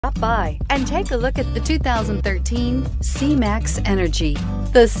Stop by and take a look at the 2013 C-Max Energi.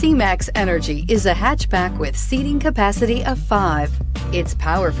 The C-Max Energi is a hatchback with seating capacity of 5. Its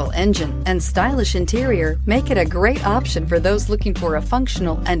powerful engine and stylish interior make it a great option for those looking for a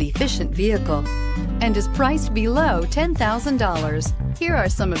functional and efficient vehicle, and is priced below $10,000. Here are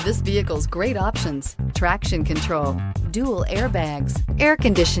some of this vehicle's great options: traction control, dual airbags, air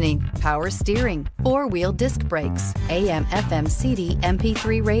conditioning, power steering, 4-wheel disc brakes, AM/FM CD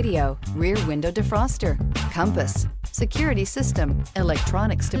MP3 radio, rear window defroster, compass, security system,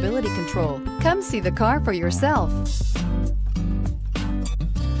 electronic stability control. Come see the car for yourself.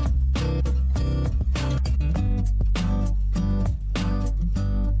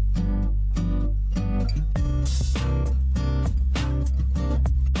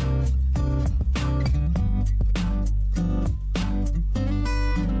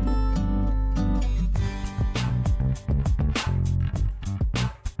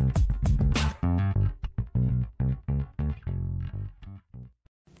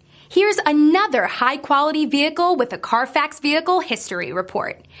 Here's another high-quality vehicle with a Carfax Vehicle History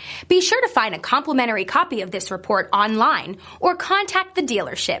Report. Be sure to find a complimentary copy of this report online or contact the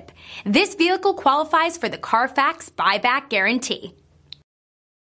dealership. This vehicle qualifies for the Carfax Buyback Guarantee.